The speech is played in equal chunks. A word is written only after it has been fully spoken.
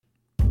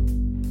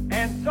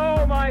And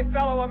so, my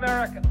fellow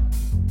Americans,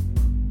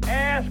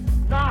 ask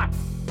not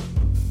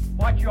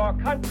what your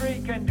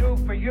country can do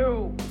for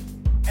you.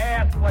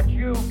 Ask what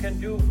you can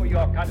do for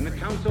your country. In the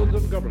councils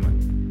of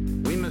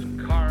government, we must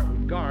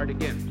guard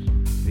against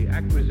the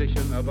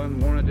acquisition of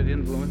unwarranted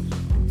influence,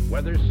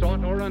 whether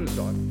sought or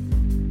unsought,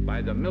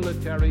 by the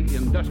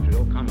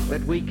military-industrial complex.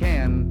 That we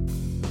can,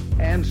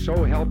 and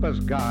so help us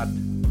God,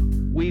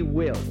 we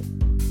will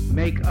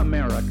make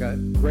America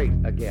great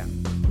again.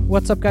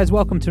 What's up, guys?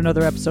 Welcome to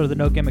another episode of the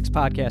No Gimmicks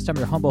Podcast. I'm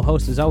your humble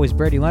host, as always,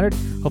 Brady Leonard.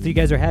 Hopefully you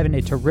guys are having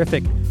a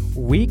terrific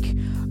week.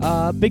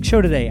 Big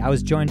show today. I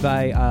was joined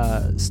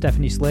by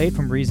Stephanie Slade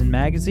from Reason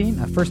Magazine.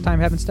 First time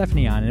having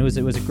Stephanie on, and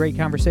it was a great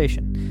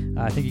conversation.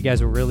 I think you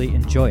guys will really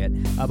enjoy it.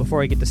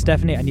 Before I get to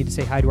Stephanie, I need to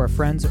say hi to our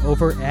friends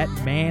over at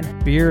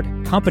Man Beard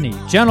Company.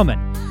 Gentlemen,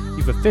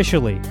 you've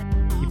officially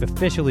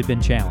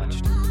been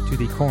challenged to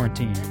the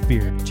Quarantine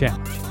Beard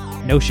Challenge.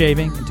 No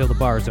shaving until the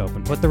bar is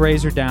open. Put the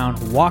razor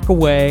down, walk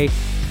away,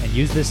 and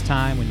use this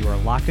time when you are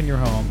locked in your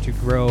home to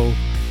grow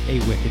a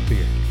wicked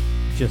beard.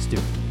 Just do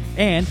it.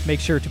 And make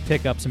sure to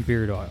pick up some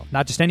beard oil.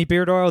 Not just any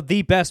beard oil,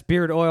 the best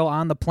beard oil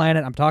on the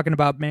planet. I'm talking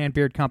about Man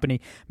Beard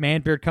Company. Man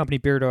Beard Company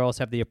beard oils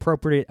have the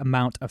appropriate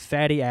amount of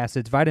fatty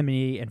acids, vitamin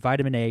E, and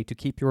vitamin A to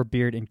keep your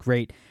beard in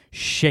great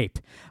shape.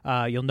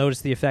 You'll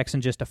notice the effects in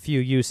just a few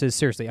uses.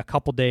 Seriously, a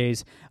couple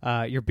days,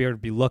 your beard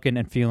will be looking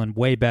and feeling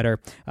way better.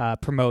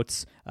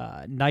 Promotes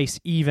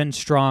nice, even,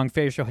 strong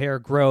facial hair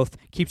growth.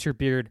 Keeps your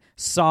beard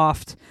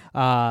soft.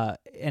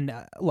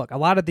 Look, a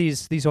lot of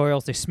these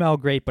oils, they smell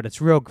great, but it's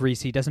real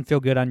greasy. Doesn't feel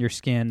good on your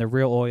skin. They're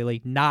real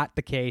oily. Not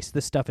the case.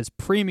 This stuff is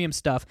premium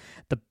stuff,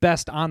 the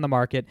best on the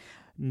market.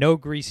 No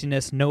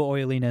greasiness, no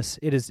oiliness.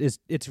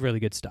 It's really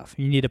good stuff.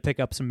 You need to pick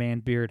up some Man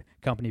Beard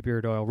Company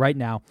beard oil right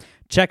now.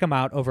 Check them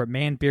out over at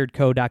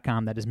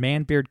manbeardco.com. That is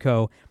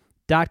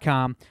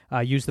manbeardco.com.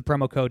 Use the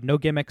promo code No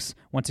Gimmicks.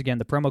 Once again,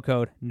 the promo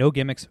code No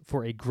Gimmicks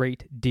for a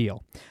great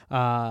deal.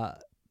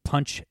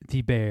 Punch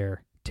the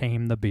bear.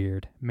 Tame the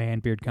beard. Man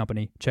Beard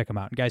Company. Check them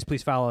out. And guys,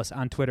 please follow us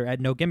on Twitter at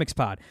No Gimmicks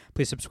Pod.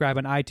 Please subscribe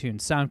on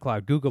iTunes,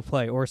 SoundCloud, Google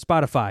Play, or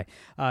Spotify.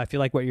 If you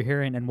like what you're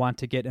hearing and want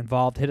to get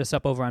involved, hit us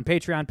up over on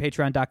Patreon,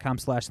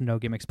 patreon.com/No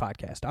Gimmicks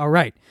Podcast. All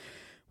right.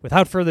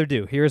 Without further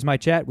ado, here is my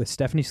chat with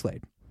Stephanie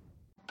Slade.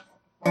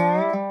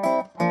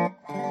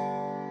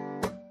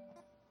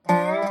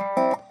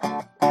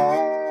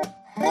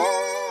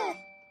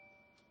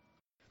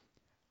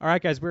 All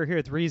right, guys, we're here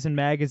with Reason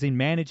Magazine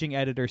managing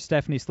editor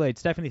Stephanie Slade.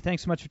 Stephanie,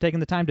 thanks so much for taking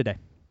the time today.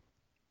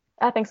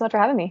 Thanks so much for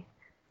having me.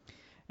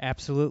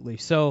 Absolutely.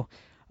 So,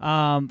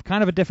 kind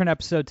of a different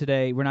episode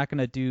today. We're not going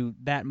to do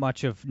that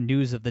much of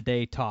news of the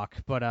day talk,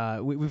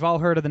 but we've all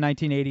heard of the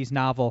 1980s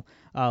novel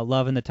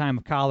Love in the Time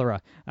of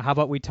Cholera. How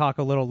about we talk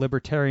a little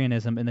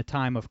libertarianism in the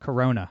time of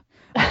Corona?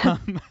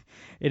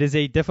 It is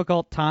a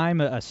difficult time,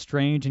 a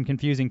strange and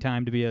confusing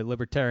time to be a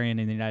libertarian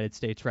in the United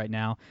States right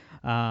now.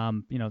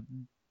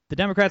 The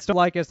Democrats don't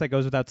like us, that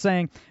goes without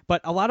saying, but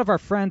a lot of our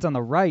friends on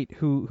the right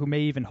who may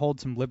even hold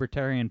some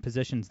libertarian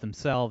positions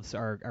themselves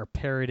are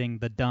parroting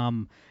the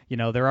dumb,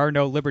 there are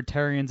no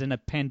libertarians in a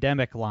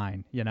pandemic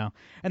line,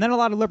 And then a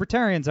lot of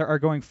libertarians are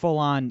going full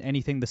on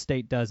anything the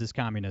state does is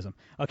communism,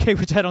 okay,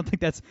 which I don't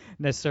think that's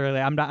necessarily,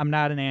 I'm not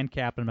an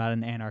ANCAP, I'm not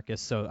an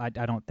anarchist, so I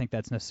don't think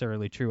that's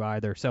necessarily true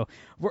either. So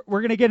we're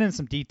going to get into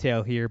some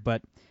detail here,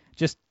 but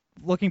just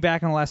looking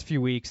back on the last few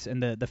weeks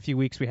and the few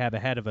weeks we have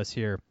ahead of us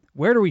here,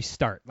 where do we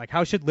start? Like,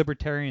 how should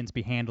libertarians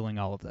be handling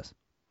all of this?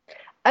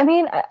 I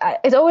mean,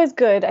 it's always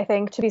good, I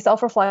think, to be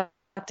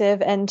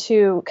self-reflective and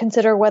to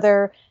consider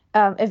whether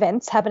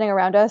events happening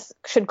around us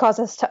should cause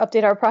us to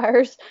update our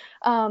priors.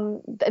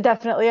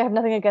 Definitely, I have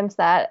nothing against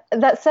that.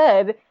 That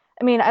said,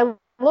 I mean, I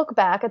look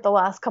back at the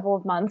last couple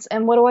of months,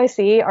 and what do I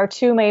see are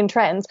two main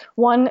trends.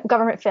 One,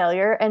 government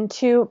failure, and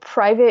two,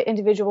 private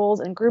individuals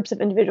and groups of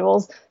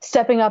individuals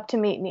stepping up to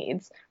meet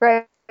needs,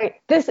 right?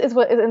 This is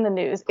what is in the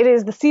news. It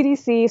is the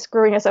CDC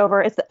screwing us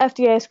over. It's the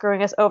FDA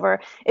screwing us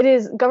over. It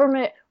is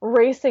government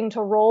racing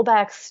to roll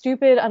back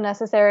stupid,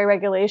 unnecessary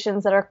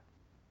regulations that are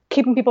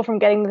keeping people from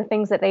getting the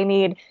things that they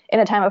need in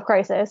a time of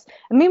crisis.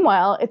 And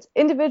meanwhile, it's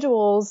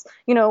individuals,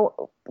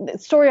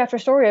 story after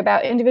story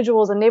about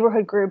individuals and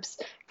neighborhood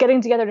groups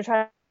getting together to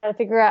try to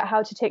figure out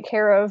how to take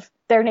care of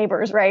their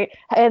neighbors, right?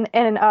 And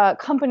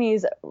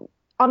companies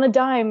on a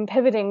dime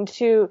pivoting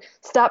to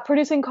stop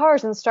producing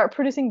cars and start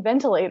producing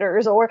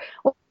ventilators or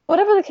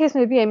whatever the case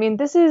may be. I mean,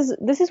 this is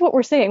what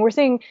we're seeing. We're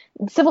seeing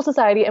civil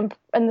society and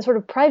the sort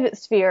of private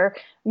sphere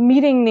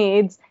meeting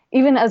needs,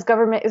 even as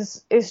government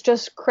is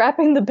just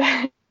crapping the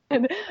bed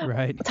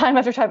right. time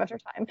after time after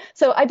time.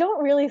 So I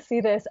don't really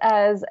see this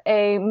as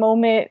a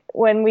moment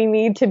when we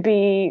need to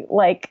be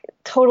like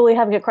totally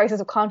having a crisis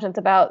of conscience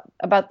about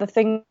the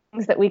things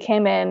that we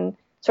came in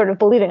sort of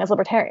believing as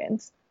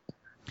libertarians.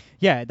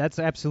 Yeah, that's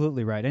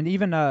absolutely right. And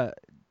even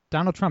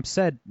Donald Trump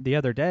said the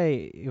other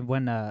day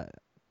when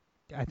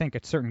I think a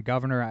certain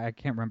governor, I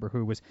can't remember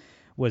who,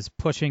 was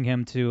pushing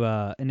him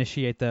to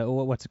initiate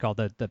what's it called,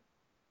 the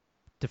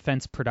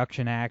Defense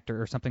Production Act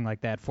or something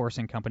like that,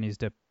 forcing companies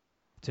to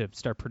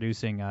start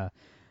producing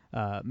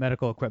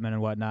medical equipment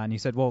and whatnot. And he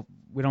said, well,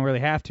 we don't really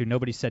have to.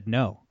 Nobody said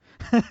no.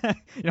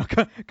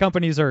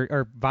 Companies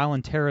are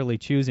voluntarily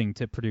choosing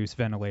to produce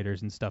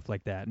ventilators and stuff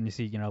like that. And you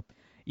see,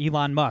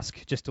 Elon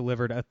Musk just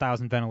delivered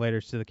 1,000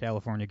 ventilators to the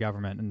California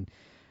government, and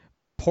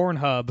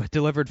Pornhub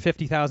delivered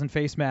 50,000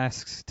 face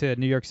masks to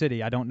New York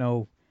City. I don't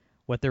know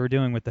what they were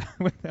doing with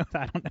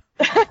I don't know.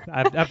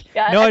 I've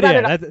no idea.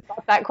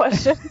 About that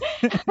question.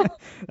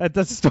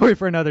 That's a story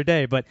for another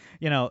day. But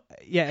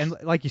and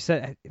like you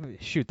said,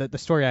 shoot, the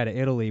story out of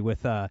Italy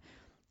with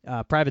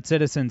private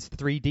citizens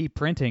 3D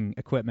printing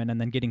equipment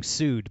and then getting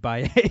sued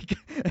by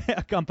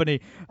a company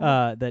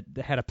that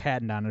had a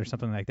patent on it or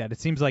something like that. It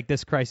seems like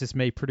this crisis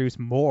may produce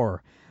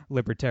more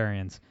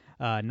libertarians,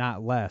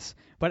 not less.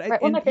 But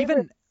right, go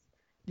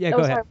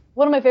ahead.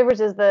 One of my favorites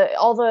is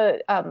all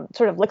the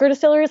sort of liquor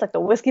distilleries, like the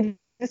whiskey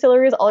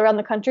distilleries all around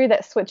the country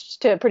that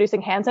switched to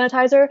producing hand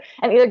sanitizer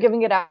and either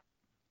giving it out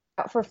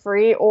for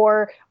free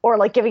or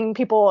like giving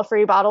people a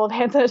free bottle of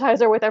hand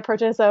sanitizer with their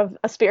purchase of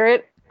a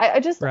spirit.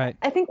 I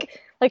think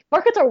like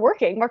markets are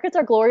working. Markets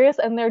are glorious,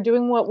 and they're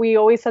doing what we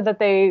always said that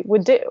they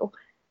would do.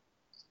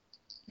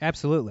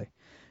 Absolutely.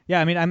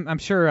 Yeah, I mean, I'm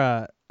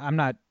sure. I'm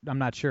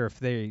not sure if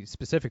they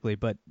specifically,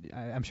 but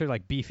I'm sure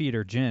like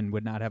Beefeater gin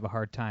would not have a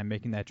hard time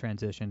making that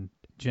transition.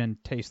 Gin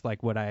tastes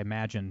like what I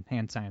imagine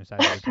hand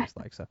sanitizer would taste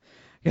like, so I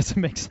guess it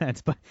makes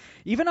sense. But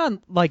even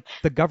on like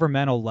the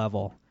governmental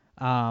level,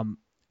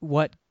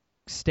 what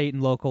state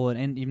and local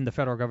and even the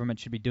federal government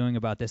should be doing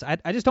about this,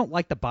 I just don't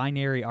like the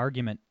binary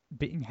argument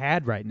being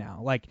had right now.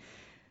 Like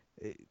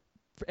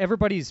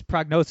everybody's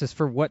prognosis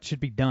for what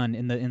should be done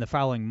in the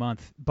following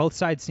month, both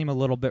sides seem a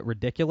little bit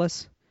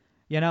ridiculous.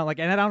 And I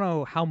don't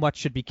know how much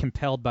should be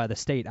compelled by the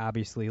state,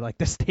 obviously. Like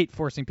the state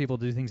forcing people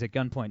to do things at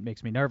gunpoint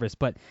makes me nervous.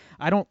 But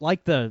I don't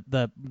like the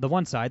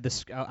one side,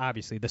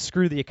 obviously, the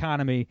screw the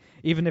economy.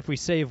 Even if we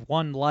save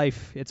one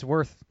life, it's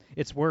worth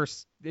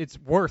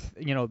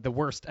the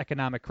worst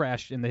economic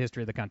crash in the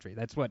history of the country.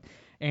 That's what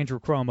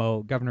Andrew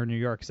Cuomo, governor of New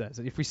York, says.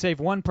 If we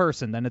save one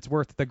person, then it's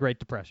worth the Great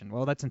Depression.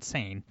 Well, that's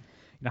insane.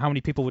 How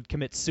many people would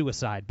commit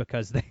suicide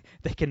because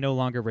they can no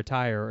longer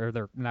retire or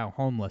they're now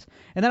homeless?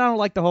 And then I don't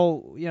like the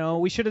whole,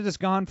 we should have just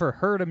gone for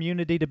herd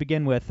immunity to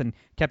begin with and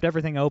kept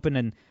everything open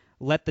and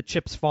let the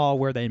chips fall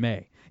where they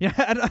may.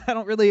 I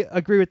don't really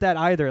agree with that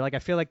either. Like, I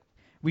feel like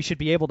we should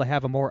be able to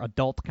have a more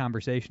adult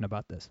conversation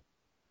about this.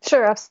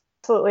 Sure,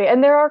 absolutely.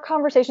 And there are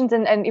conversations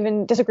and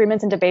even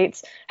disagreements and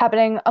debates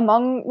happening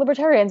among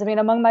libertarians. I mean,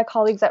 among my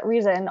colleagues at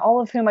Reason, all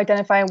of whom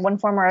identify in one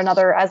form or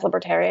another as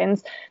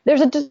libertarians,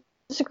 there's a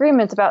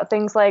disagreements about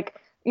things like,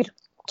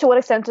 to what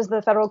extent does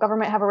the federal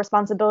government have a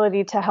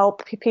responsibility to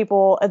help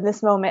people in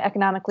this moment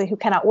economically who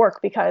cannot work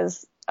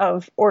because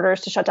of orders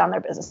to shut down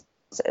their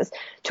businesses?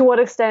 To what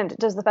extent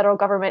does the federal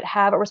government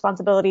have a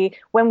responsibility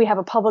when we have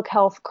a public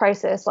health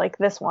crisis like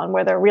this one,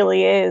 where there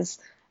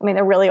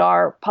really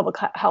are public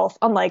health,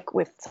 unlike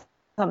with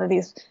some of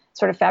these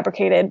sort of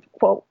fabricated,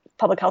 quote,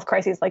 public health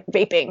crises like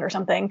vaping or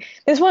something.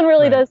 This one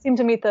really does seem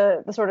to meet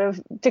the sort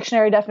of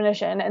dictionary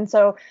definition. And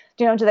so,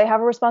 do they have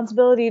a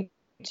responsibility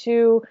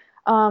to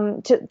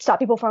stop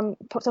people from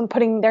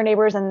putting their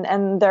neighbors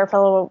and their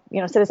fellow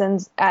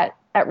citizens at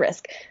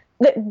risk?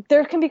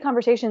 There can be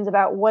conversations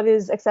about what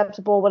is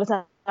acceptable, what is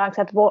not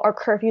acceptable. Are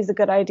curfews a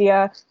good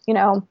idea?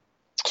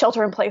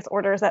 Shelter in place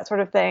orders, that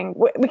sort of thing.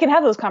 We can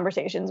have those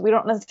conversations. We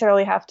don't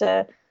necessarily have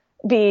to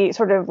be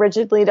sort of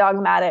rigidly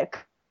dogmatic,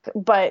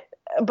 but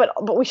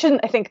we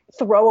shouldn't, I think,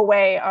 throw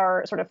away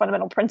our sort of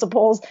fundamental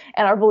principles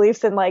and our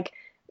beliefs in like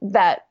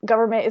that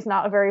government is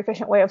not a very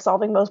efficient way of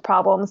solving most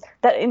problems,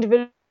 that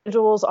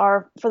individuals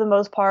are, for the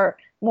most part,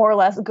 more or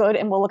less good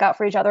and will look out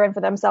for each other and for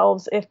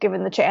themselves if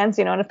given the chance,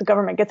 and if the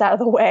government gets out of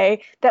the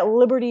way, that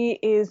liberty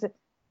is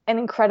an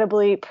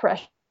incredibly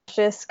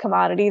precious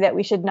commodity that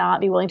we should not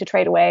be willing to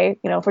trade away,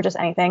 for just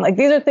anything. Like,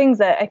 these are things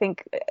that I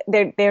think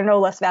they're no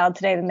less valid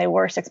today than they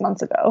were 6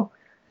 months ago.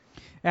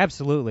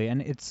 Absolutely,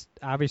 and it's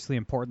obviously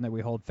important that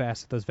we hold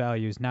fast to those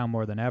values now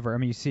more than ever. I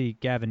mean, you see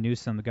Gavin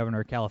Newsom, the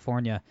governor of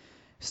California,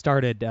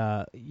 started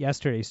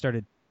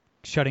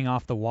shutting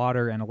off the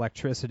water and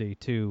electricity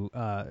to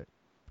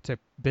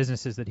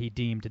businesses that he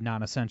deemed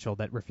non-essential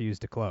that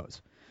refused to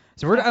close.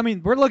 So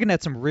we're looking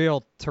at some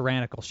real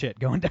tyrannical shit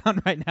going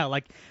down right now.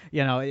 Like,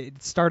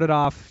 it started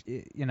off,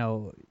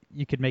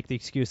 you could make the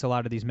excuse a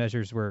lot of these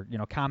measures were,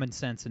 common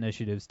sense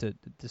initiatives to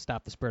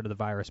stop the spread of the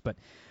virus, but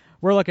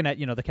we're looking at,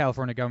 the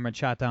California government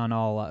shut down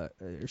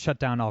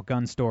all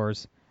gun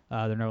stores.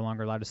 They're no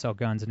longer allowed to sell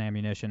guns and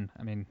ammunition.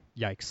 I mean,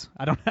 yikes.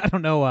 I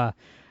don't know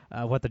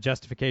what the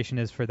justification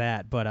is for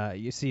that, but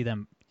you see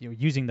them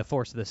using the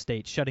force of the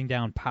state, shutting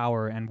down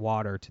power and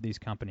water to these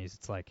companies.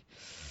 It's like,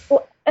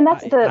 well, and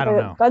that's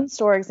the gun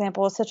store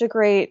example is such a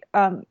great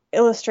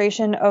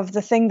illustration of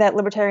the thing that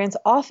libertarians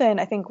often,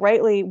 I think,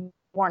 rightly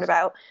warn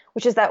about,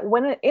 which is that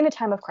when in a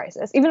time of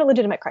crisis, even a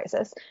legitimate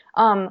crisis,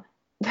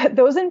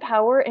 those in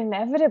power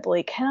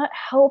inevitably cannot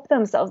help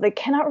themselves. They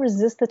cannot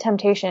resist the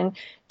temptation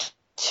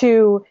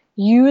to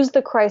use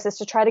the crisis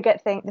to try to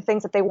get the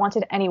things that they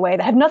wanted anyway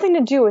that have nothing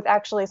to do with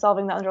actually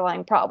solving the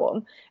underlying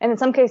problem. And in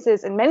some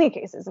cases, in many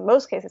cases, in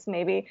most cases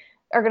maybe,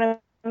 are going to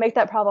make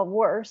that problem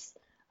worse.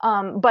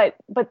 But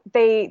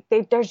they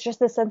there's just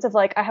this sense of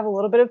like, I have a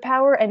little bit of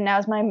power, and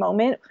now's my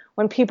moment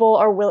when people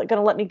are going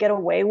to let me get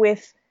away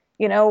with,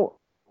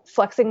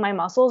 flexing my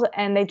muscles,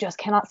 and they just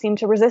cannot seem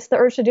to resist the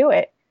urge to do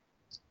it.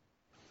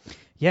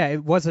 Yeah,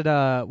 was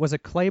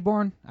it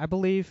Claiborne, I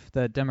believe,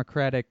 the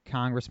Democratic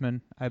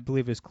congressman, I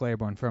believe it was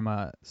Claiborne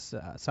from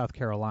South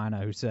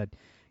Carolina, who said,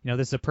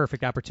 this is a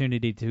perfect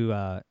opportunity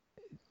to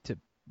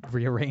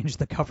rearrange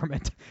the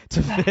government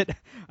to fit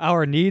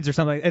our needs or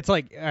something. It's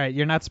like, all right,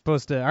 you're not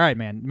supposed to. All right,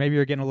 man, maybe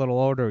you're getting a little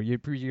older.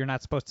 You're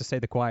not supposed to say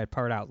the quiet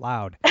part out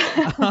loud,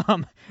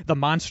 the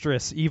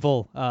monstrous,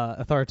 evil,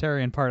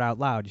 authoritarian part out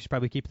loud. You should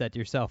probably keep that to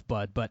yourself,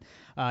 bud. But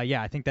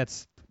yeah, I think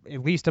that's,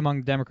 at least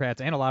among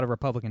Democrats and a lot of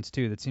Republicans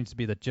too, that seems to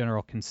be the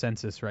general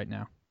consensus right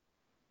now.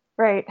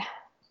 Right.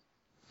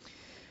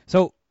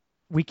 So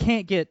we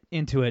can't get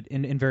into it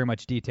in very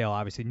much detail,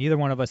 obviously. Neither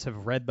one of us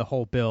have read the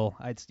whole bill.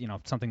 It's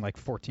something like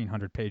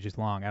 1,400 pages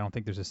long. I don't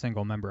think there's a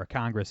single member of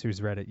Congress who's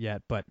read it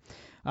yet. But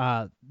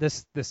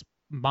this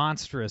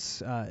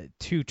monstrous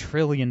 $2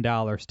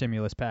 trillion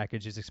stimulus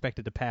package is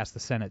expected to pass the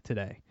Senate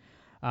today.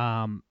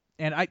 And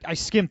I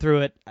skimmed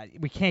through it.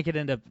 We can't get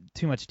into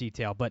too much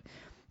detail, but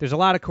there's a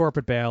lot of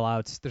corporate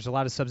bailouts. There's a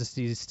lot of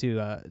subsidies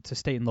to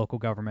state and local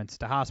governments,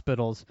 to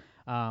hospitals.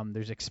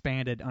 There's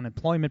expanded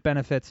unemployment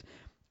benefits.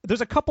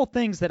 There's a couple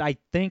things that I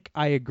think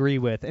I agree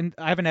with, and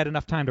I haven't had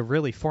enough time to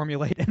really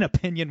formulate an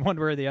opinion one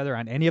way or the other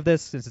on any of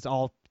this, since it's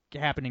all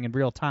happening in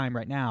real time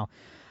right now.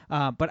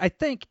 But I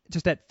think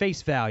just at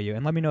face value,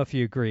 and let me know if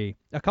you agree,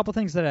 a couple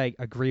things that I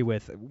agree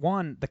with.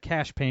 One, the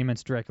cash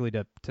payments directly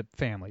to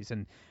families,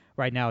 and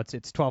right now it's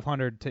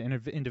 $1,200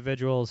 to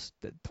individuals,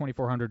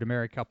 $2,400 to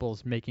married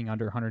couples making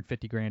under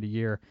 $150,000 a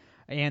year,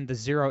 and the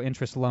zero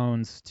interest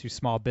loans to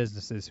small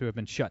businesses who have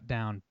been shut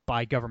down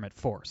by government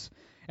force.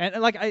 And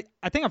like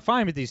I think I'm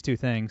fine with these two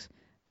things.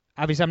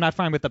 Obviously, I'm not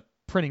fine with the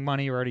printing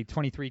money. We're already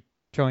 $23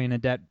 trillion in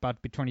debt, about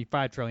to be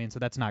 $25 trillion, so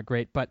that's not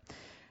great. But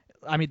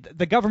I mean,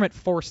 the government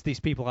forced these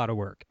people out of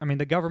work. I mean,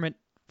 the government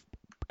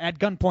at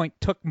gunpoint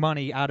took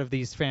money out of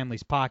these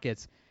families'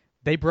 pockets.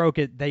 They broke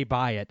it. They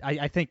buy it.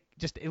 I think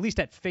just at least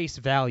at face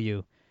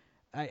value,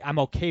 I'm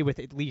okay with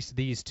at least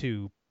these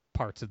two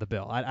parts of the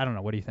bill. I don't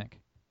know. What do you think?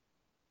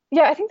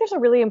 Yeah, I think there's a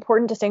really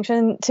important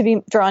distinction to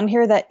be drawn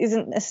here that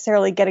isn't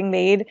necessarily getting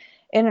made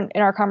in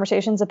our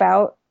conversations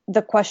about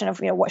the question of,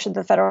 what should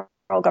the federal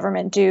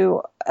government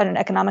do at an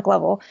economic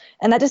level.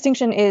 And that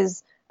distinction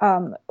is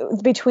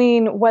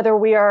between whether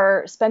we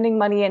are spending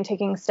money and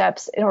taking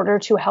steps in order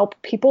to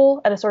help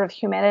people at a sort of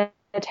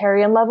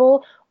humanitarian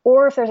level,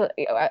 or if there's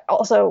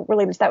also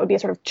related to that would be a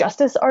sort of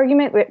justice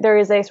argument. There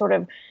is a sort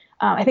of,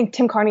 I think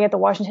Tim Carney at the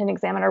Washington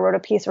Examiner wrote a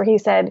piece where he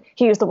said,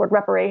 he used the word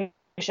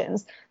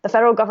reparations. The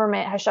federal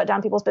government has shut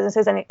down people's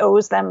businesses and it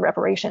owes them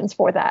reparations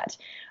for that.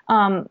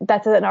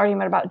 That's an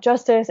argument about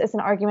justice. It's an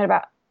argument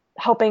about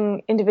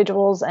helping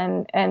individuals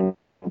and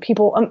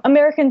people,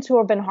 Americans who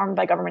have been harmed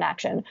by government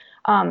action.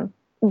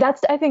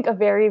 That's, I think, a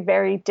very,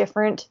 very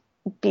different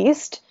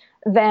beast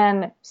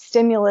than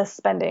stimulus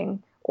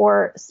spending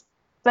or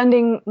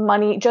spending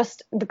money,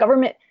 just the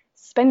government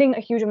spending a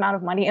huge amount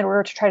of money in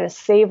order to try to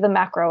save the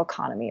macro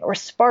economy or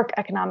spark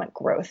economic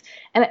growth.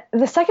 And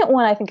the second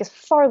one, I think, is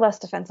far less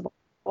defensible.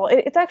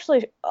 It's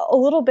actually a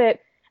little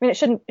bit, I mean, it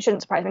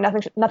shouldn't surprise me.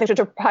 Nothing should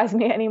surprise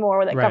me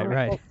anymore that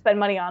government will spend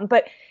money on.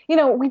 But,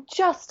 we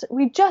just,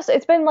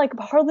 it's been like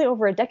hardly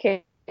over a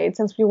decade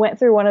since we went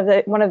through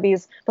one of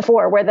these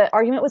before, where the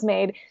argument was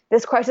made,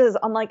 this crisis is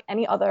unlike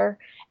any other,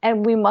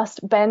 and we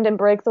must bend and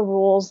break the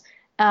rules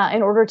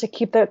in order to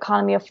keep the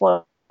economy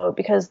afloat,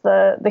 because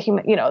the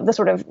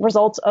sort of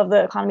results of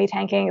the economy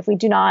tanking, if we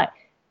do not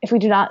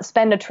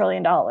spend $1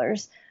 trillion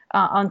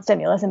on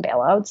stimulus and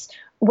bailouts,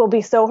 will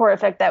be so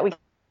horrific that we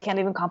can't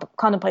even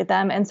contemplate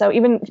them. And so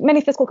even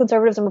many fiscal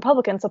conservatives and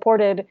Republicans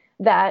supported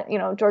that.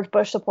 George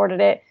Bush supported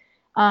it,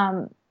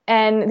 and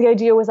the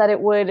idea was that it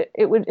would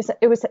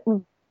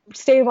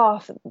stave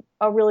off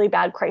a really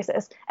bad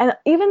crisis. And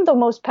even the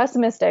most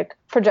pessimistic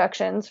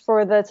projections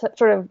for the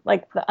sort of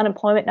like the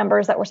unemployment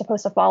numbers that we're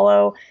supposed to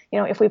follow,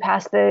 if we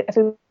pass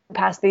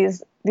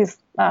these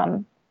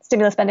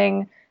stimulus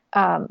spending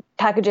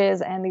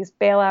packages and these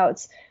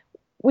bailouts,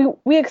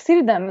 we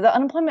exceeded them. The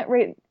unemployment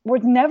rate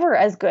was never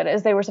as good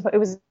as it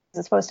was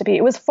supposed to be.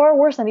 It was far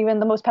worse than even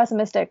the most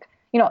pessimistic.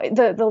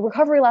 The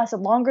recovery lasted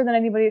longer than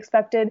anybody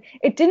expected.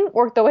 It didn't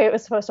work the way it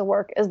was supposed to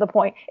work, is the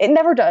point. It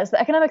never does. The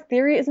economic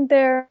theory isn't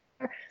there.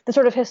 The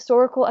sort of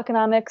historical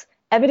economics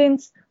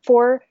evidence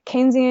for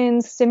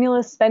Keynesian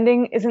stimulus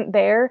spending isn't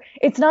there.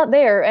 It's not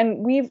there. And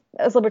we've,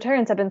 as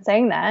libertarians, have been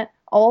saying that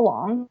all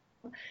along.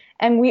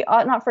 And we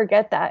ought not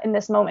forget that in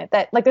this moment,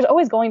 that like there's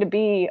always going to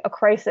be a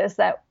crisis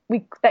that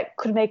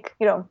could make,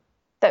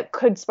 that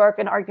could spark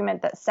an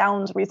argument that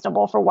sounds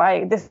reasonable for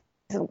why this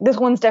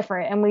one's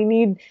different. And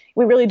we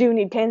really do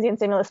need Keynesian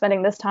stimulus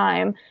spending this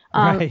time.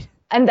 Right.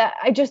 And that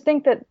I just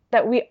think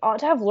that we ought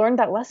to have learned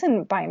that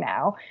lesson by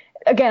now.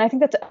 Again, I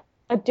think that's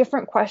a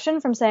different question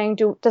from saying,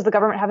 does the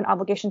government have an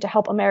obligation to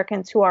help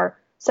Americans who are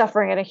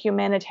suffering in a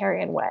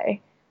humanitarian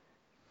way?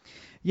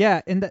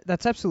 Yeah, and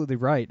that's absolutely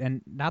right.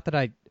 And not that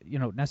I,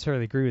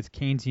 necessarily agree with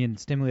Keynesian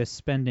stimulus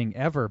spending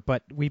ever,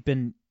 but we've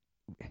been.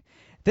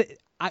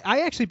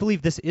 I actually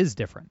believe this is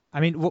different. I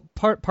mean,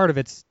 part of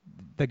it's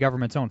the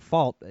government's own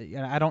fault.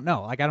 I don't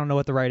know. Like, I don't know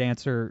what the right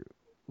answer,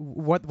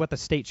 what the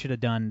state should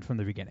have done from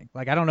the beginning.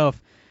 Like, I don't know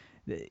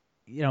if,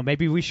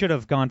 maybe we should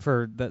have gone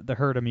for the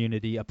herd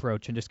immunity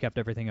approach and just kept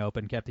everything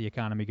open, kept the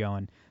economy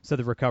going, so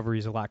the recovery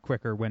is a lot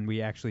quicker when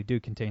we actually do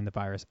contain the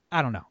virus.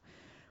 I don't know.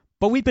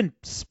 But we've been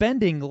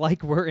spending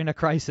like we're in a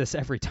crisis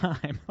every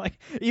time. Like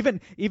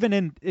even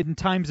in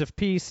times of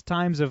peace,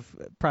 times of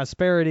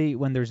prosperity,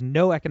 when there's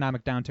no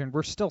economic downturn,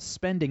 we're still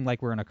spending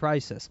like we're in a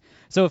crisis.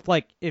 So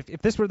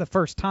if this were the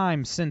first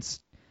time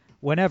since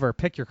whenever,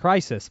 pick your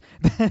crisis,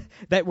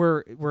 that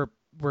we're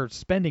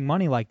spending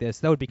money like this,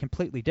 that would be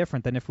completely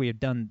different than if we had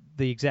done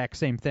the exact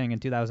same thing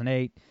in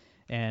 2008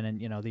 and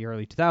in the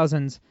early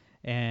 2000s.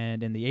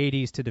 And in the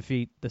 80s to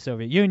defeat the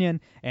Soviet Union,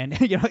 and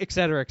et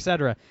cetera, et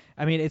cetera.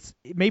 I mean,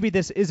 maybe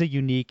this is a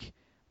unique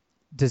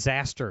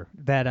disaster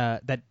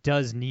that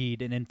does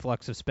need an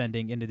influx of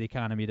spending into the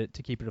economy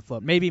to keep it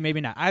afloat. Maybe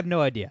not. I have no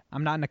idea.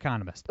 I'm not an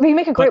economist. You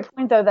make a great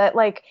point, though, that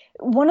like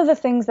one of the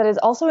things that is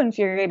also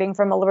infuriating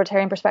from a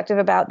libertarian perspective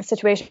about the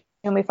situation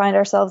we find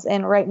ourselves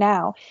in right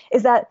now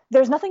is that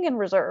there's nothing in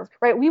reserve,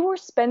 right? We've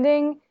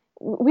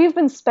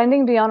been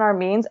spending beyond our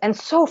means, and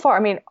so far,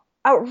 I mean,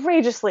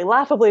 outrageously,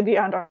 laughably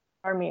beyond our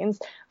means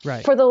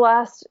right. for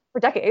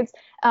decades,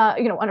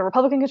 under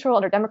Republican control,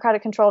 under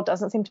Democratic control, it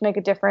doesn't seem to make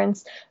a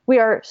difference. We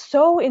are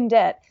so in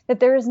debt that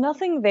there is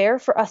nothing there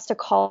for us to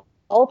call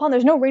upon.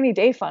 There's no rainy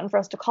day fund for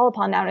us to call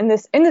upon now. In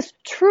this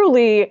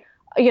truly,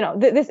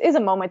 this is a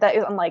moment that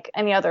is unlike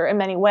any other in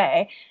many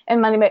ways.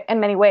 And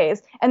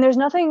there's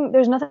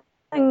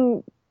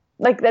nothing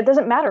like that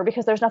doesn't matter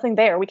because there's nothing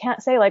there. We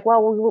can't say like,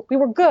 well, we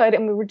were good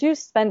and we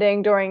reduced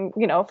spending during,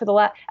 for the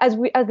last, as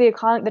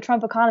the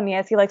Trump economy,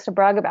 as he likes to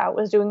brag about,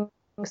 was doing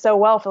so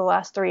well for the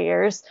last 3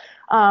 years.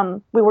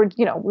 We were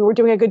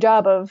doing a good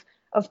job of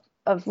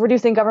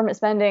reducing government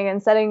spending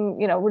and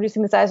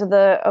reducing the size of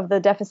the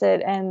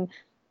deficit and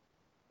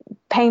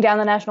paying down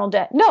the national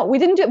debt. No, we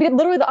didn't do it. We did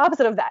literally the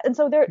opposite of that. And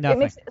so it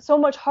makes it so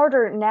much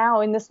harder now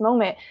in this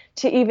moment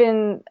to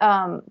even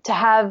to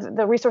have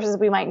the resources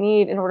we might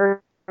need in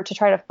order to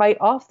try to fight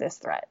off this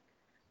threat.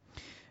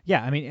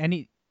 Yeah, I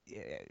mean,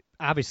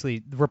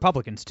 obviously the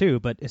Republicans too,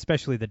 but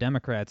especially the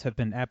Democrats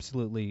they've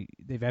absolutely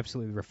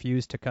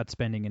refused to cut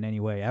spending in any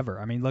way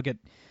ever. I mean, look at,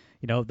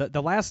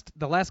 the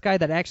last guy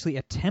that actually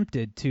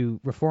attempted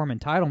to reform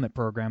entitlement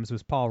programs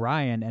was Paul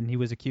Ryan, and he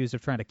was accused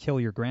of trying to kill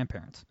your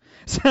grandparents.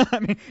 So, I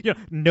mean,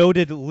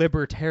 noted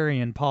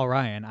libertarian Paul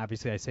Ryan,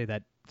 obviously I say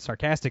that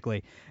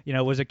sarcastically,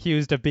 was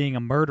accused of being a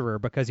murderer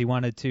because he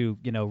wanted to,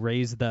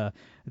 raise the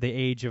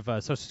age of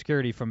Social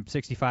Security from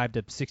 65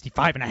 to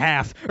 65 and a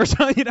half or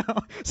so,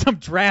 some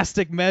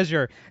drastic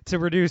measure to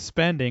reduce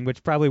spending,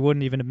 which probably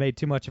wouldn't even have made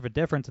too much of a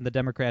difference. And the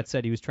Democrats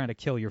said he was trying to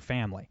kill your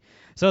family.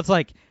 So it's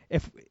like,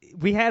 if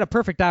we had a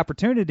perfect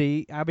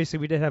opportunity, obviously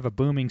we did have a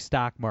booming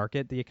stock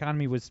market. The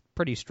economy was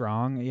pretty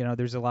strong.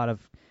 There's a lot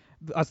of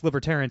us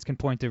libertarians can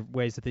point to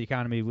ways that the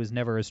economy was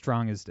never as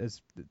strong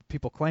as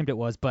people claimed it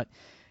was, but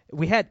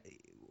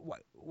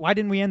why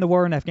didn't we end the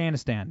war in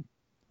Afghanistan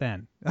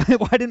then?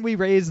 Why didn't we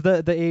raise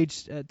the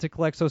age to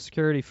collect Social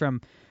Security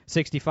from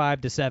 65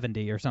 to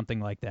 70 or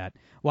something like that?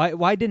 Why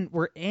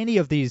were any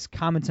of these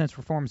common sense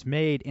reforms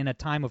made in a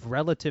time of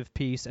relative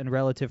peace and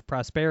relative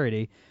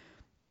prosperity,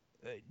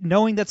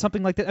 knowing that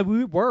something like that,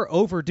 we were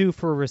overdue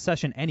for a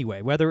recession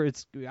anyway, whether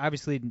it's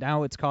obviously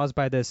now it's caused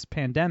by this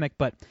pandemic,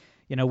 but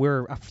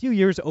we're a few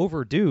years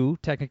overdue,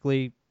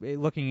 technically,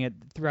 looking at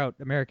throughout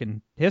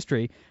American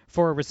history,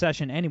 for a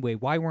recession anyway.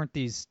 Why weren't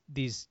these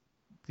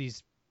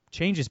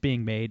changes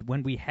being made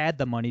when we had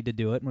the money to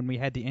do it, when we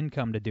had the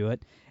income to do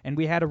it, and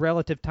we had a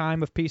relative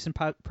time of peace and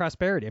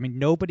prosperity? I mean,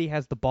 nobody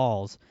has the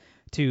balls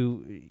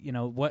to,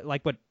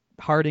 what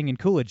Harding and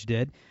Coolidge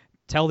did,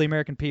 tell the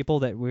American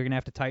people that we're going to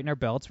have to tighten our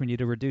belts, we need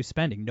to reduce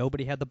spending.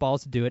 Nobody had the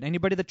balls to do it.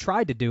 Anybody that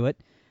tried to do it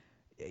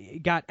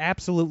got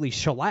absolutely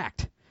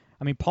shellacked.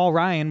 I mean, Paul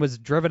Ryan was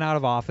driven out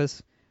of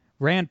office.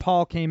 Rand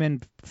Paul came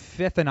in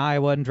fifth in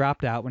Iowa and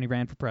dropped out when he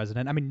ran for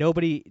president. I mean,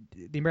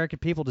 the American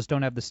people just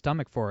don't have the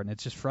stomach for it, and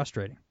it's just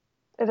frustrating.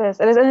 It is.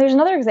 And there's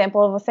another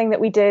example of a thing that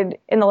we did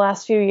in the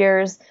last few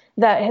years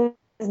that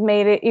has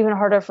made it even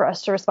harder for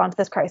us to respond to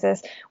this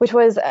crisis, which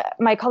was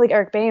my colleague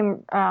Eric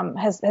Boehm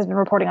has been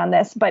reporting on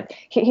this, but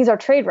he's our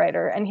trade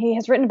writer, and he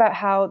has written about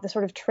how the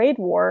sort of trade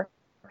war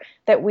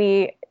that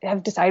we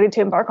have decided to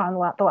embark on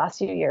the last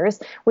few years,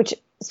 which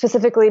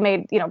specifically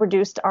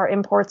reduced our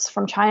imports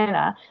from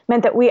China,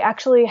 meant that we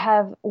actually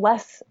have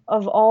less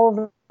of all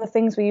of the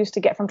things we used to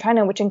get from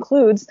China, which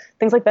includes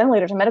things like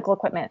ventilators and medical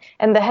equipment.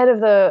 And the head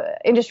of the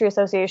industry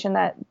association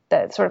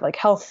that sort of like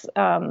health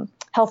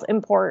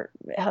import,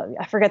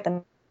 I forget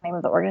the name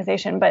of the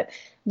organization, but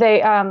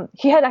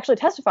he had actually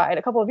testified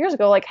a couple of years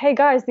ago, like, hey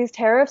guys, these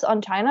tariffs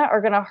on China are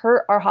going to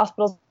hurt our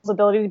hospitals'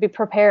 ability to be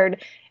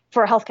prepared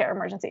for a healthcare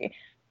emergency.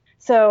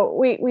 So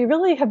we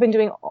really have been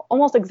doing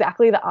almost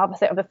exactly the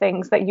opposite of the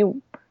things that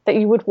you that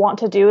you would want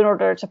to do in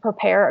order to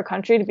prepare a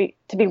country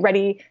to be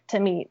ready to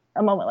meet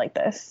a moment like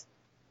this.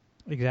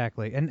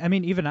 Exactly. And I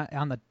mean, even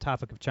on the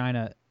topic of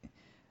China,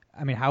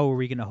 I mean, how are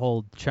we going to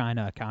hold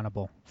China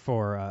accountable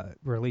for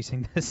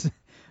releasing this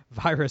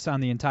virus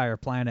on the entire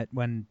planet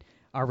when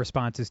our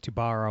response is to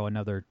borrow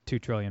another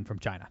 $2 trillion from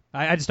China?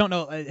 I just don't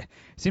know. It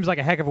seems like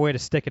a heck of a way to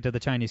stick it to the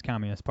Chinese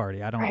Communist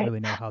Party. I don't really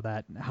know how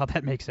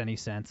that makes any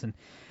sense. And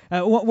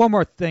one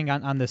more thing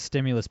on this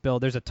stimulus bill.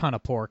 There's a ton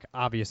of pork,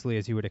 obviously,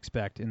 as you would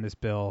expect in this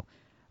bill.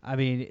 I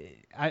mean,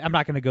 I'm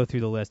not going to go through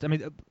the list. I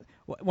mean,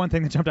 one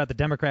thing that jumped out, the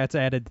Democrats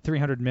added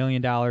 $300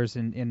 million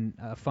in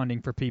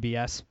funding for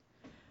PBS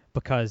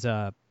because,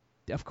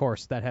 of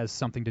course, that has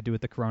something to do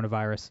with the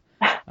coronavirus.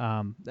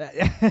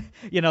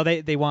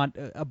 They want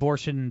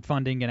abortion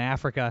funding in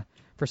Africa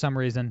for some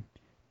reason.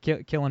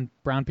 Killing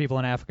brown people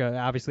in Africa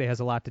obviously has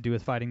a lot to do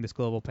with fighting this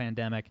global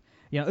pandemic.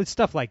 It's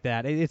stuff like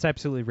that. It's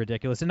absolutely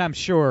ridiculous. And I'm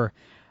sure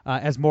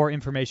as more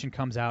information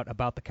comes out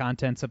about the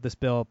contents of this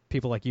bill,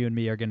 people like you and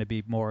me are going to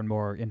be more and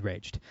more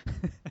enraged.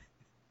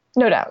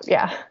 No doubt,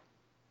 yeah.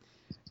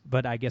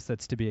 But I guess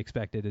that's to be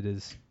expected. It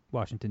is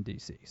Washington,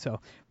 D.C.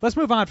 So let's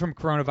move on from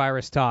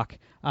coronavirus talk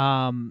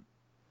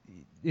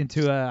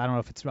into I don't know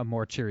if it's a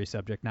more cheery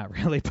subject, not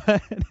really,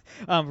 but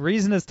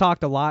Reason has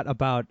talked a lot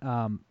about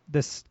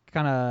this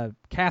kind of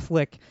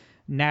Catholic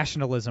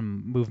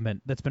nationalism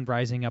movement that's been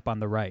rising up on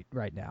the right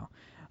now.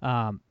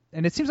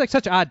 And it seems like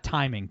such odd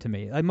timing to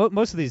me. Like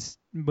most of these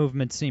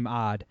movements seem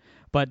odd,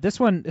 but this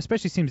one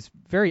especially seems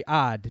very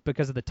odd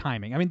because of the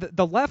timing. I mean,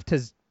 the left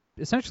has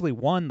essentially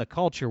won the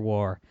culture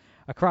war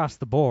across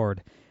the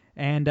board,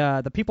 and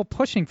the people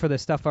pushing for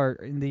this stuff are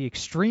in the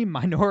extreme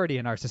minority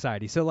in our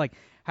society. So, like,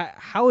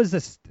 how is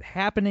this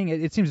happening?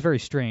 It seems very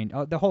strange.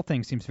 The whole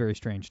thing seems very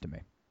strange to me.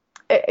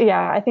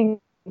 Yeah, I think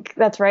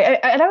that's right.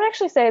 And I would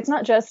actually say it's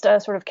not just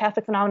a sort of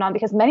Catholic phenomenon,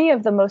 because many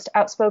of the most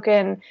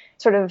outspoken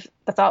sort of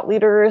the thought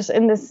leaders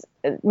in this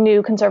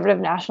new conservative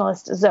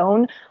nationalist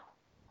zone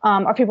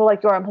are people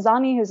like Yoram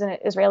Hazani, who's an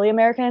Israeli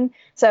American.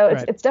 So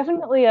it's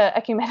definitely a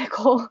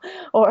ecumenical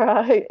or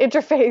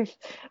interfaith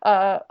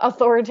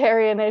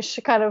authoritarian-ish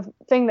kind of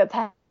thing that's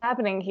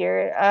happening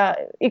here.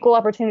 Equal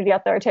opportunity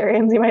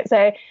authoritarians, you might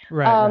say.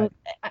 Right.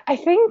 I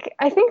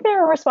think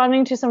they're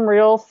responding to some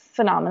real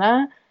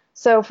phenomena.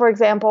 So, for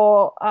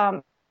example,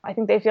 I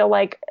think they feel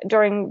like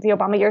during the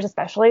Obama years,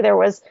 especially, there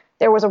was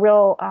a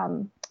real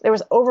there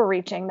was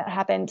overreaching that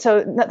happened.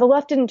 So the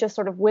left didn't just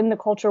sort of win the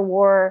culture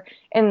war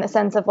in the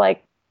sense of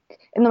like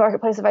in the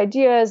marketplace of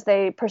ideas,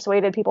 they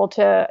persuaded people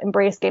to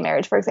embrace gay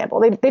marriage, for example.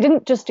 They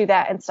didn't just do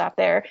that and stop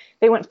there.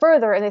 They went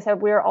further and they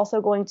said, we're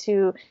also going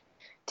to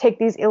take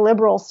these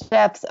illiberal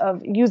steps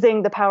of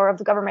using the power of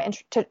the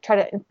government to try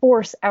to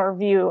enforce our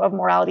view of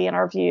morality and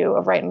our view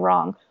of right and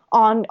wrong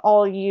on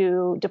all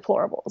you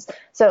deplorables.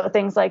 So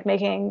things like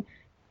making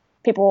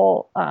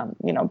people,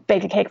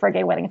 bake a cake for a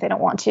gay wedding if they don't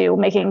want to,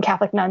 making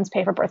Catholic nuns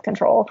pay for birth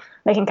control,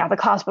 making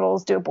Catholic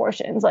hospitals do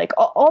abortions, like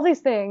all these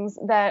things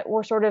that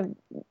were sort of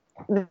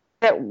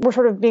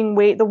being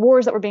the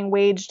wars that were being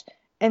waged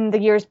in the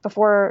years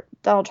before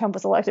Donald Trump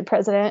was elected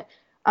president.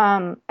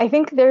 I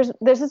think there's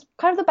this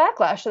kind of the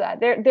backlash to that.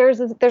 There's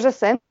a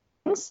sense.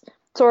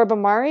 Sohrab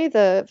Ahmari,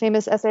 the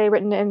famous essay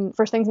written in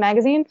First Things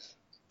magazine,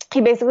 he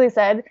basically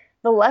said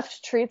the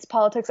left treats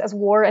politics as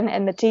war and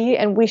enmity,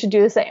 and we should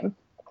do the same.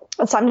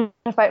 It's time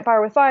to fight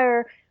fire with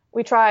fire.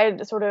 We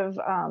tried sort of,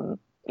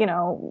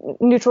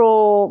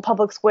 neutral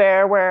public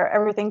square where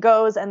everything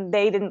goes, and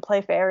they didn't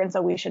play fair, and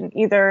so we shouldn't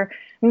either.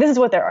 And this is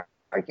what they're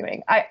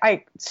arguing.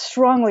 I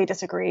strongly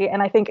disagree,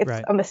 and I think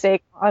it's a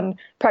mistake on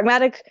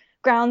pragmatic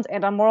grounds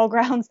and on moral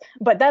grounds.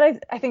 But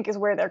that I think is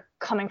where they're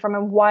coming from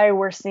and why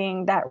we're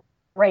seeing that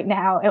right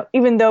now,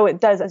 even though it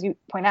does, as you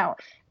point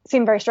out,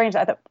 seem very strange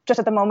that just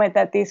at the moment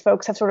that these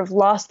folks have sort of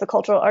lost the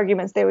cultural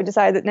arguments, they would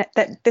decide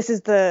that this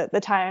is the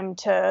time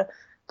to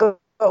go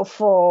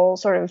full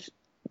sort of,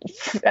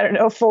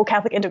 full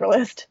Catholic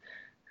integralist.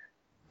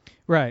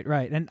 Right.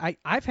 And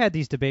I've had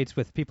these debates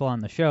with people on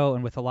the show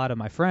and with a lot of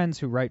my friends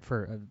who write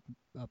for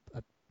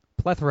a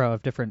plethora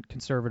of different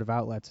conservative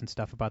outlets and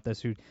stuff about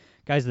this,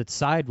 guys that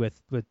side with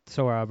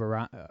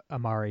Sohrab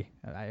Ahmari.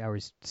 I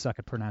always suck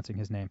at pronouncing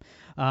his name.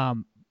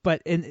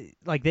 But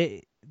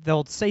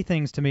they'll say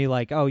things to me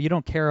like, oh, you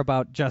don't care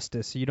about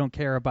justice, you don't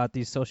care about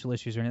these social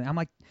issues or anything. I'm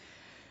like,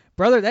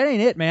 brother, that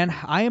ain't it, man.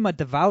 I am a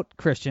devout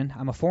Christian.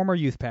 I'm a former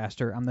youth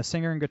pastor. I'm the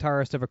singer and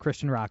guitarist of a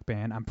Christian rock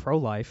band. I'm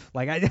pro-life.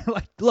 I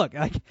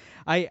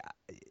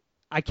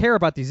care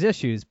about these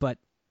issues, but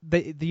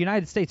the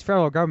United States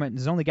federal government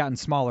has only gotten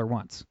smaller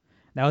once.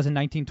 That was in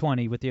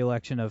 1920 with the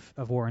election of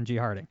Warren G.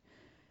 Harding.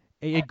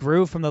 It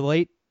grew from the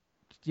late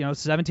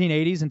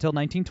 1780s until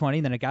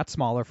 1920, then it got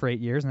smaller for 8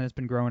 years, and it's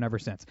been growing ever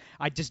since.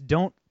 I just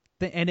don't,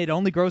 and it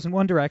only grows in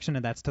one direction,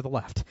 and that's to the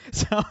left.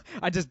 So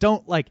I just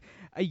don't like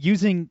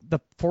using the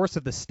force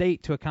of the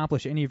state to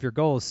accomplish any of your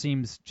goals.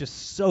 Seems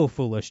just so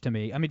foolish to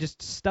me. I mean,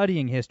 just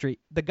studying history,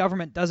 the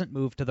government doesn't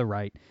move to the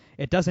right.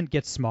 It doesn't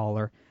get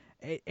smaller.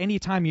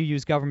 Anytime you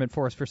use government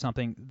force for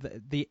something,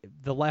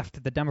 the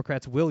left, the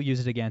Democrats will use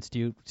it against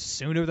you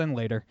sooner than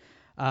later.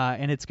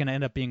 and it's going to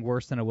end up being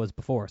worse than it was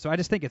before. So I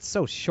just think it's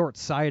so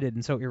short-sighted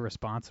and so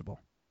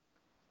irresponsible.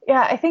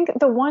 Yeah, I think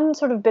the one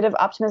sort of bit of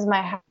optimism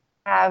I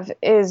have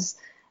is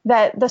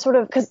that the sort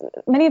of, because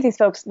many of these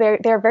folks,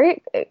 they're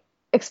very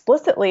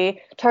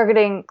explicitly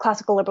targeting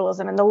classical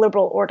liberalism and the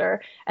liberal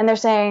order, and they're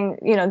saying,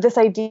 this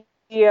idea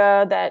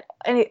that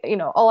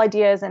all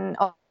ideas and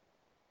all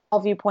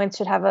viewpoints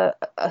should have a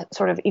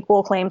sort of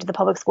equal claim to the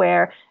public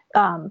square,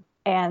 and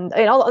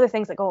all the other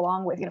things that go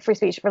along with free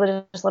speech,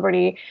 religious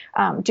liberty,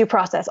 due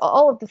process,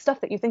 all of the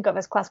stuff that you think of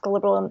as classical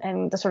liberal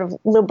and the sort of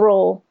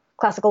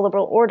classical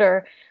liberal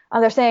order.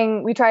 They're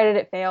saying, we tried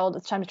it failed,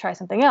 it's time to try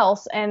something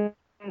else. And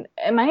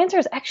my answer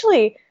is,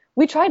 actually,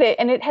 we tried it,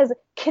 and it has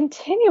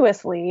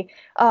continuously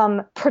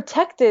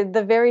protected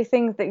the very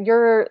things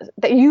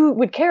that you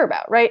would care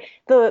about, right?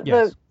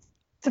 The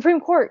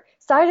Supreme Court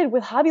sided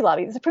with Hobby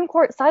Lobby. The Supreme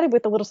Court sided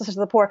with the Little Sisters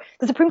of the Poor.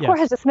 The Supreme Court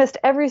has dismissed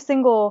every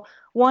single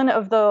one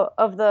of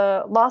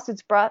the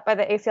lawsuits brought by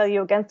the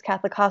ACLU against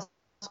Catholic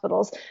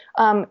hospitals.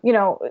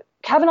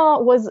 Kavanaugh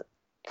was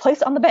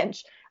placed on the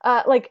bench.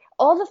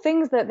 All the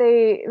things that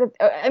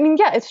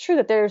it's true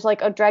that there's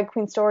like a drag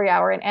queen story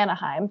hour in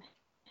Anaheim,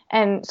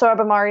 and Sohrab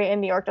Ahmari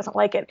in New York doesn't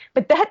like it.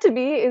 But that, to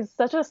me, is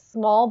such a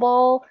small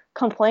ball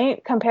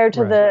complaint compared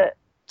to the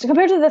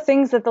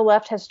things that the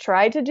left has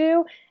tried to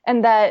do,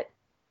 and that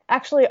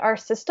actually our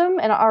system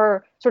and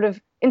our sort of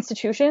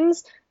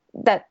institutions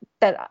that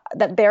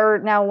they're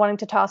now wanting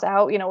to toss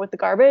out, with the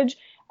garbage,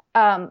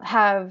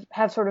 have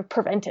sort of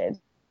prevented.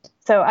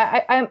 So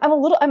I'm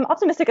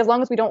optimistic as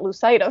long as we don't lose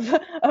sight of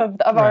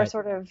our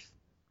sort of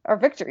our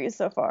victories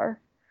so far.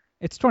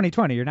 It's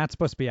 2020. You're not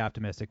supposed to be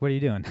optimistic. What are you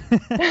doing?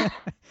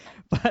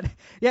 But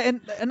yeah, and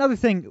another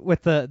thing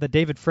with the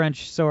David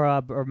French,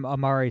 Sohrab or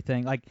Ahmari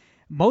thing, like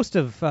most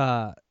of,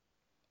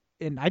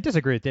 and I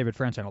disagree with David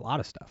French on a lot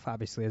of stuff.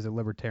 Obviously, as a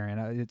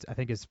libertarian, I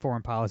think his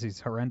foreign policy is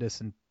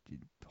horrendous and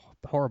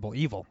horrible,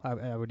 evil.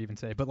 I would even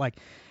say. But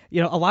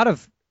a lot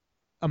of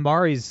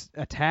Ahmari's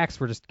attacks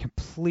were just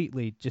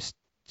completely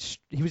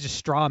he was just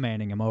straw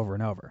manning him over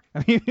and over.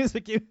 I mean, he was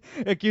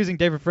accusing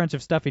David French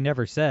of stuff he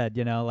never said,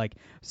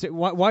 so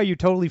why are you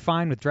totally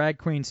fine with drag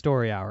queen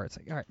story hour? It's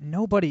like, all right,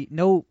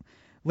 no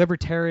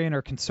libertarian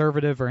or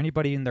conservative or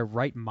anybody in their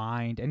right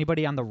mind,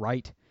 anybody on the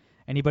right,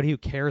 anybody who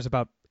cares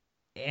about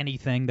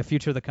anything, the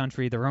future of the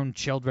country, their own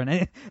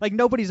children,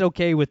 nobody's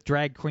okay with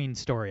drag queen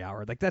story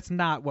hour. That's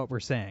not what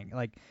we're saying.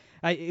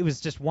 It was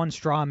just one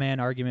straw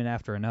man argument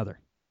after another.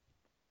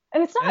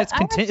 And it's not.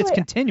 It's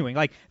continuing.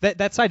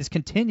 That side is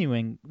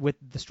continuing with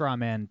the straw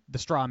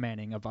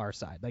manning of our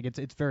side.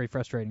 It's very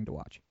frustrating to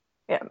watch.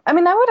 Yeah, I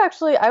mean,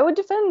 I would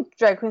defend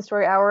Drag Queen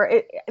Story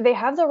Hour. They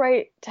have the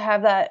right to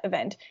have that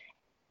event,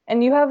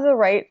 and you have the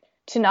right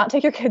to not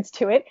take your kids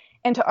to it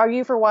and to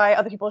argue for why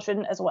other people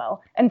shouldn't as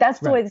well. And that's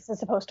the way this is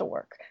supposed to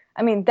work.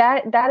 I mean,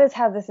 that is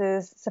how this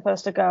is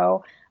supposed to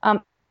go.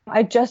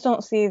 I just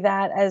don't see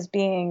that as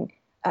being.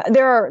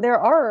 There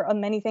are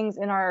many things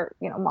in our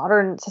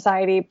modern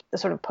society, the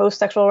sort of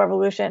post-sexual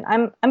revolution.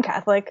 I'm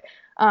Catholic.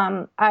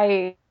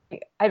 I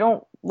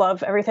don't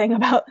love everything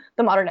about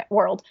the modern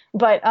world,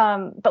 but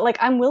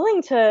I'm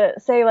willing to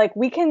say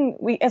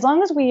we as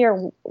long as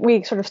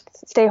we sort of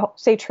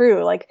stay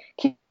true,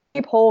 keep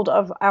hold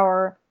of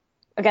our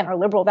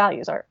liberal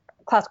values, our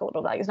classical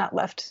liberal values, not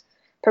left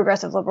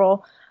progressive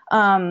liberal.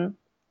 I'm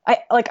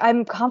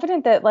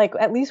confident that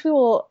at least we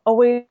will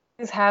always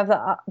have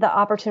the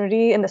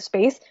opportunity and the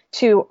space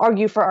to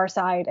argue for our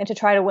side and to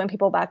try to win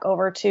people back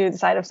over to the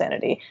side of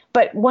sanity.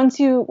 But once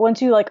you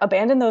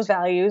abandon those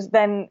values,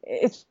 then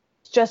it's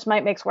just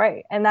might makes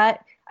right, and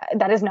that's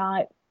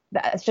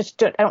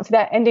just, I don't see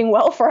that ending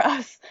well for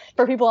us,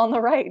 for people on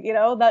the right.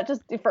 Not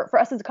just for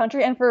us as a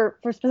country, and for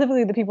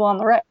specifically the people on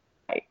the right.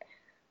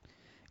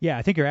 Yeah,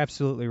 I think you're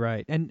absolutely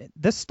right. And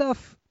this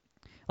stuff,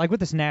 with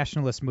this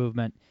nationalist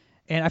movement.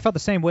 And I felt the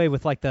same way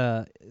with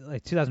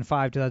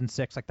 2005,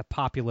 2006, the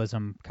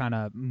populism kind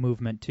of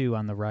movement too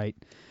on the right,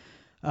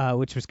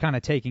 which was kind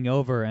of taking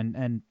over.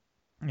 And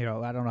I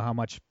don't know how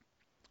much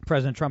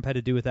President Trump had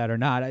to do with that or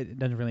not. It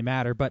doesn't really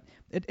matter. But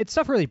it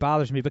stuff really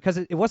bothers me because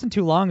it wasn't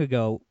too long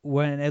ago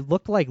when it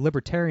looked like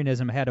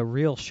libertarianism had a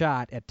real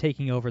shot at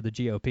taking over the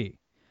GOP,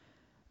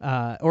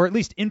 or at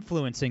least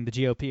influencing the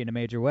GOP in a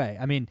major way.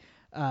 I mean,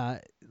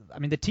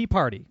 the Tea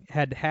Party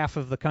had half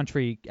of the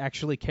country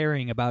actually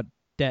caring about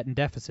debt and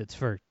deficits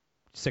for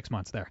 6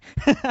 months there.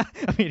 I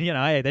mean,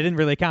 they didn't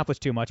really accomplish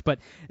too much, but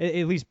it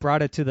at least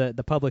brought it to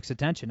the public's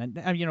attention.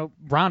 And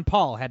Ron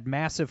Paul had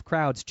massive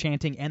crowds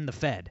chanting "End the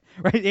Fed,"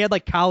 right? He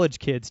had college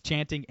kids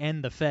chanting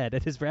 "End the Fed"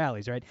 at his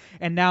rallies, right?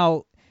 And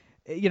now,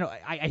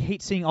 I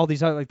hate seeing all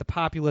these other, the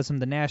populism,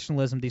 the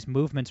nationalism, these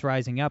movements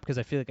rising up, because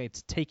I feel like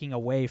it's taking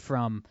away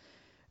from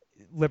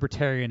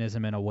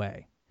libertarianism in a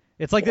way.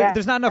 It's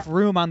there's not enough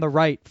room on the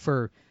right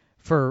for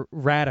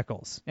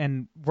radicals,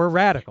 and we're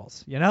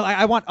radicals.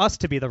 I want us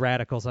to be the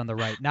radicals on the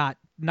right, not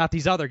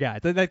these other guys.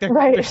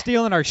 They're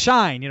stealing our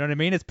shine. You know what I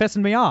mean? It's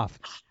pissing me off.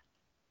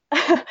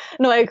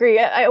 No, I agree.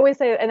 I always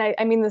say, and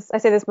I mean this, I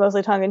say this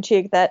mostly tongue in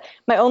cheek, that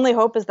my only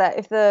hope is that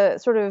if the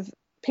sort of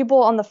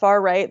people on the far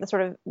right, the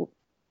sort of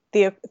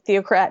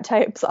theocrat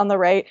types on the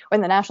right or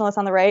the nationalists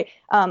on the right,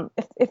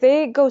 if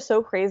they go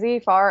so crazy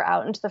far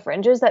out into the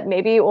fringes that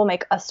maybe it will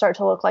make us start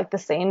to look like the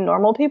sane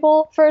normal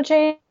people for a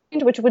change,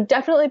 which would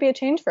definitely be a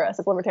change for us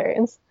as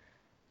libertarians.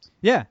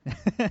 Yeah,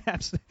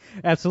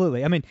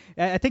 absolutely. I mean,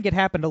 I think it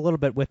happened a little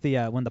bit with the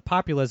when the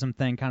populism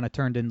thing kind of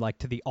turned in like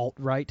to the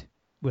alt-right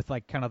with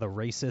like kind of the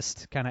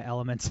racist kind of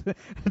elements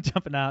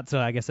jumping out. So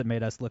I guess it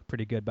made us look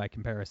pretty good by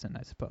comparison,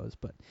 I suppose.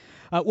 But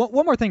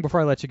one more thing before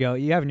I let you go.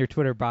 You have in your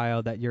Twitter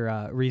bio that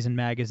you're Reason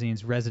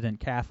Magazine's resident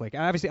Catholic.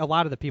 Obviously, a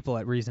lot of the people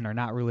at Reason are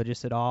not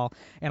religious at all.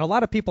 And a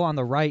lot of people on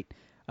the right,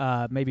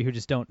 maybe who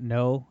just don't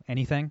know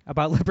anything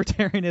about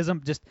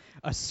libertarianism, just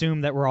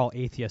assume that we're all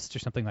atheists or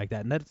something like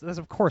that. And that's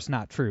of course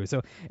not true.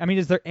 So, I mean,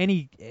 is there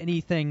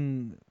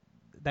anything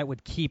that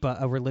would keep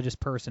a religious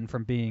person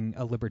from being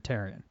a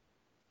libertarian?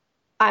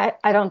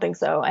 I don't think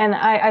so. And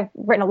I've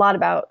written a lot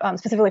about,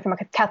 specifically from a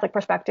Catholic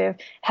perspective,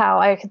 how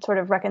I could sort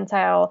of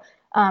reconcile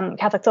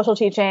Catholic social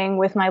teaching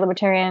with my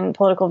libertarian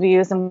political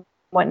views and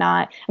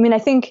whatnot. I mean, I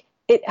think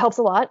it helps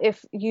a lot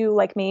if you,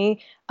 like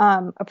me,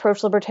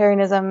 approach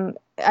libertarianism.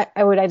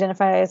 I would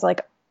identify as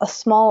like a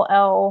small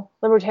L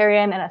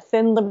libertarian and a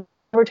thin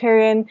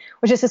libertarian,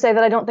 which is to say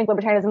that I don't think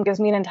libertarianism gives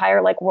me an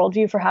entire like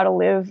worldview for how to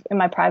live in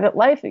my private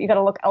life. You got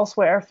to look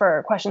elsewhere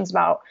for questions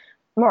about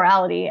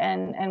morality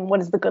and what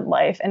is the good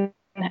life and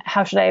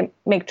how should I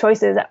make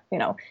choices,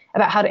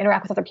 about how to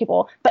interact with other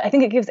people. But I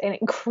think it gives an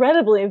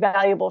incredibly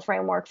valuable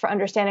framework for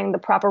understanding the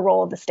proper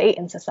role of the state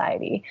in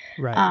society.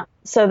 Right.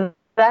 So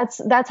that's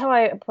how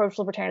I approach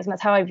libertarianism.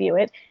 That's how I view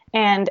it.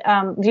 And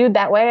viewed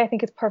that way, I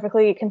think it's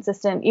perfectly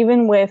consistent,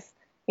 even with,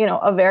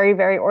 a very,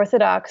 very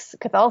orthodox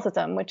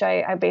Catholicism, which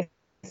I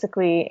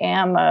basically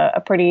am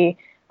a pretty,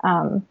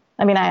 I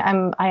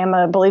am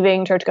a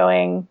believing,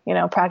 church-going,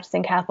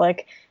 practicing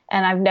Catholic,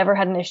 and I've never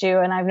had an issue,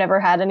 and I've never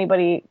had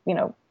anybody,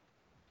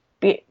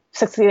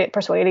 succeed at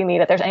persuading me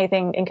that there's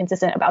anything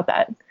inconsistent about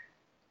that.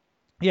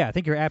 Yeah, I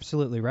think you're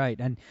absolutely right.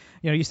 And,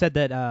 you said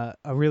that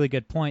a really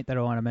good point that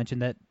I want to mention,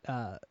 that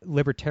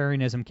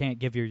libertarianism can't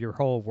give you your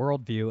whole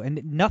worldview,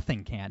 and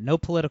nothing can. No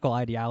political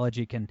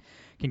ideology can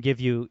give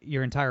you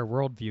your entire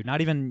worldview, not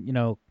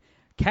even,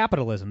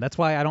 capitalism. That's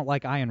why I don't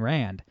like Ayn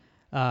Rand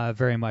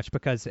very much,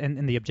 because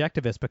and the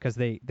objectivists, because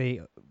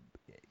they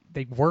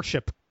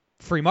worship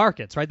free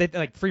markets, right? They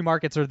like free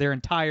markets are their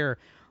entire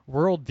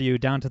worldview,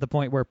 down to the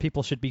point where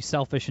people should be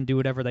selfish and do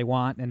whatever they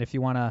want. And if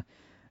you want to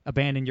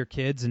abandon your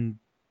kids and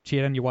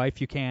cheat on your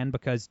wife, you can,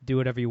 because do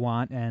whatever you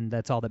want, and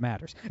that's all that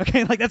matters.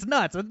 Okay, like that's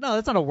nuts. No,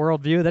 that's not a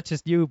worldview. That's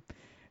just you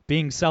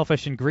being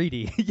selfish and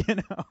greedy,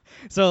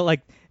 So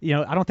like,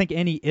 I don't think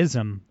any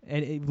ism,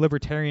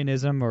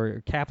 libertarianism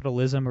or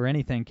capitalism or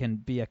anything, can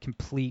be a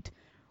complete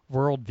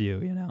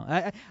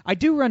worldview. I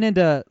do run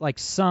into like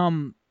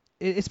some,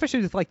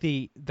 especially with like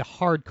the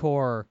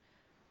hardcore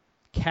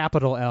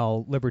capital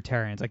L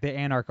libertarians, like the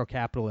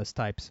anarcho-capitalist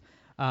types,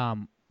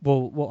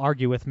 will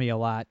argue with me a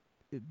lot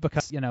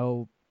because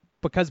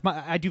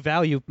I do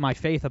value my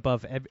faith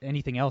above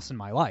anything else in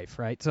my life,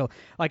 right? So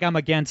like I'm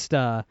against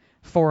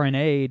foreign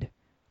aid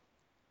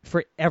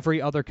for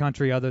every other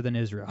country other than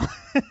Israel.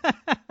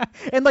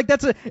 And like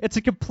it's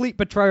a complete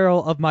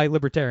betrayal of my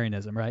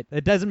libertarianism, right?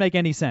 It doesn't make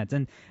any sense.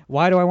 And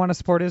why do I want to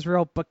support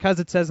Israel? Because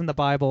it says in the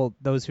Bible,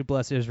 those who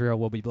bless Israel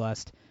will be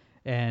blessed,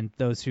 and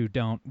those who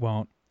don't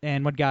won't.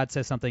 And when God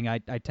says something, I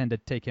tend to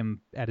take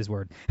him at his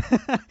word.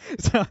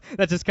 So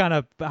that's just kind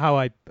of how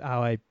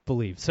I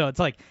believe. So it's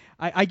like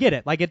I get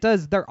it. Like it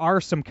does. There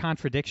are some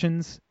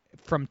contradictions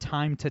from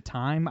time to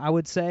time, I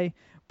would say,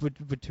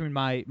 between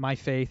my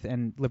faith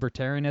and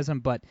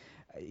libertarianism, but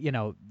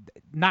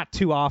not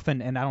too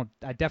often. And I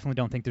definitely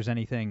don't think there's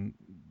anything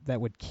that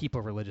would keep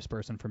a religious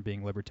person from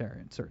being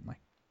libertarian. Certainly.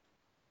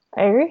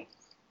 I agree.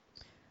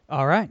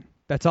 All right.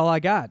 That's all I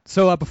got.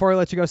 So before I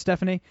let you go,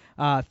 Stephanie,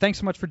 thanks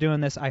so much for doing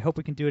this. I hope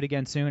we can do it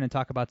again soon and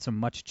talk about some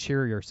much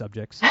cheerier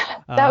subjects.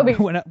 That would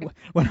be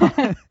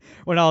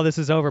when all this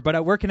is over.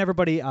 But where can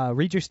everybody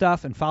read your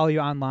stuff and follow you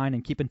online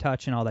and keep in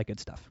touch and all that good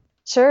stuff?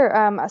 Sure.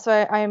 So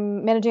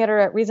I'm managing editor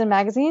at Reason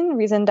Magazine,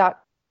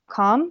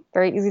 reason.com.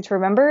 Very easy to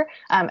remember.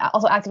 I'm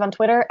also active on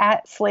Twitter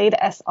at Slade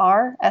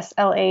SR,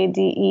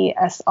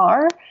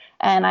 SLADESR.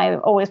 And I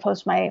always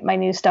post my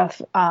new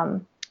stuff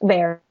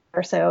there.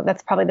 So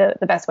that's probably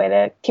the best way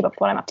to keep up with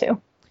what I'm up to.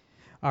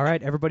 All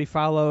right, everybody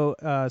follow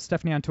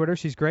Stephanie on Twitter.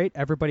 She's great.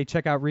 Everybody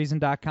check out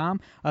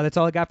Reason.com. That's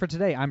all I got for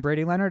today. I'm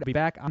Brady Leonard. I'll be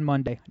back on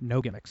Monday. No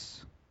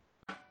gimmicks.